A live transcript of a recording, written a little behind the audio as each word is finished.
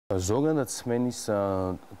ზოგადად სმენის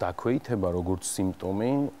დაქვეითება როგორც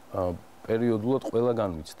სიმპტომი პერიოდულად ყველა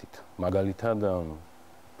განვიცდით. მაგალითად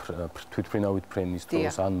თვითმფრინავით ფრენის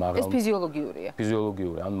დროს ან მაღალ ეს ფიზიოლოგიურია.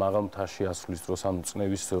 ფიზიოლოგიური, ან მაღალ მთაში ასვლის დროს, ან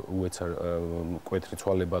წნევის უეცარ მკვეთრი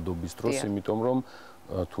ცვალებადობის დროს, იმიტომ რომ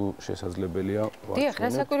თუ შესაძლებელია ვაჩვენოთ. დიახ,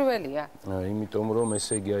 რასაკვირველია. იმიტომ რომ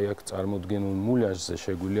ესე იგი აი აქ წარმოდგენილ მულიაჟზე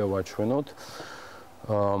შეგვიძლია ვაჩვენოთ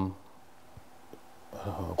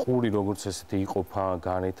ყური როგორც ესეთი იყოფა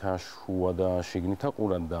გარეთა, შუა და შიგნითა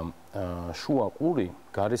ყურად და შუა ყური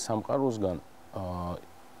გარე სამყაროსგან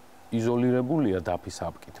იზოლირებულია დაფის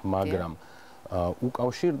აპკით, მაგრამ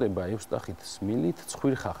უკავშირდება ევსტახით სმილით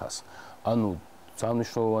ცხვირხახას. ანუ ძალიან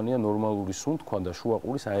მნიშვნელოვანია ნორმალური სუნთქვა და შუა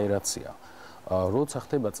ყურის აერაცია. როცა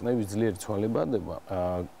ხდება წნევის ძლიერი ცვალებადება,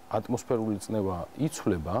 ატმოსფერული წნევა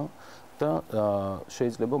იცვლება და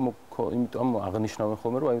შეიძლება იმიტომ აღნიშნავენ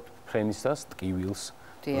ხოლმე რომ აი ფრენისას ტკივილს,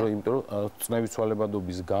 იმიტომ რომ წნევის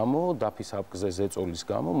ცვალებადობის გამო, დაფის აპკზე ზეწოლის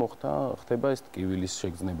გამო ხდება ეს ტკივილის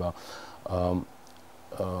შეგრძნება.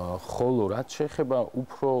 ხოლო რაც შეეხება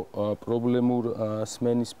უფრო პრობლემურ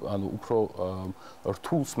სმენის, ანუ უფრო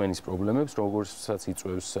რთულ სმენის პრობლემებს, როგორცაც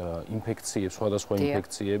იწვევს ინფექციებს, სხვადასხვა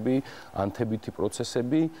ინფექციები, ანთებითი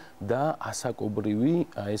პროცესები და ასაკობრივი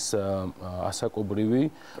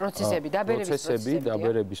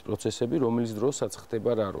დაბერების პროცესები, რომელიც დროსაც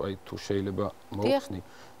ხდება რა, აი თუ შეიძლება მოვხსნი,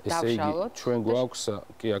 ესე იგი ჩვენ გვაქვს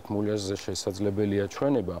კი აქ მულიაჟზე შესაძლებელია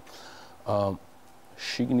ჩვენება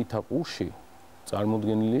შიგნითა ყურში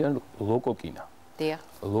წარმოდგენილია ლოკოკინა. დიახ.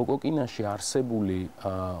 ლოკოკინაში არსებული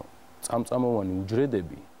წამწამოვანი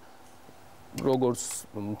უჯრედები, როგორც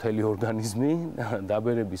მთელი ორგანიზმი,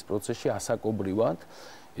 დაბერების პროცესში ასაკობრივად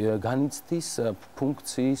განიცდის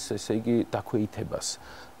ფუნქციის, ესე იგი, დაქვეითებას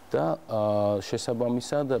და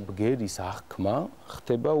შესაბამისად ბგერის აღქმა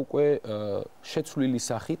ხდება უკვე შეცვლილი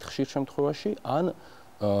სახით ხშირ შემთხვევაში ან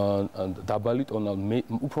დაბალი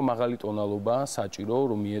უფრო მაღალი ტონალობა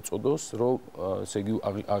საჭირო რომ მიეწოდოს რომ ესე იგი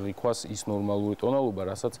აღიქვას ის ნორმალური ტონალობა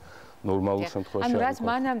რასაც ნორმალურ შემთხვევაში ანუ რაც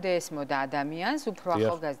მანამდე ესმოდა ადამიანს უფრო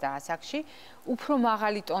ახალგაზრდა ასაკში უფრო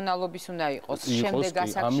მაღალი ტონალობის უნდა იყოს შემდეგ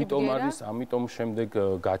ასაკში ამიტომ შემდეგ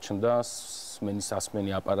გაჩნდა სმენის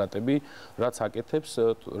სასმენი აპარატები რაც აკეთებს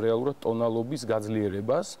რეალურად ტონალობის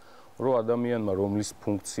გაძლიერებას რომ ადამიანმა რომლის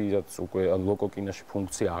ფუნქციაც უკვე ლოკოკინაში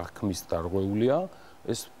ფუნქცია აღქმის დარღვეულია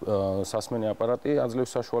ეს სასმენი აპარატი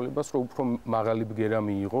აძლევს საშუალებას, რომ უფრო მაღალი ბგერა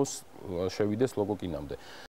მიიღოს, შევიდეს ლოკოკინამდე.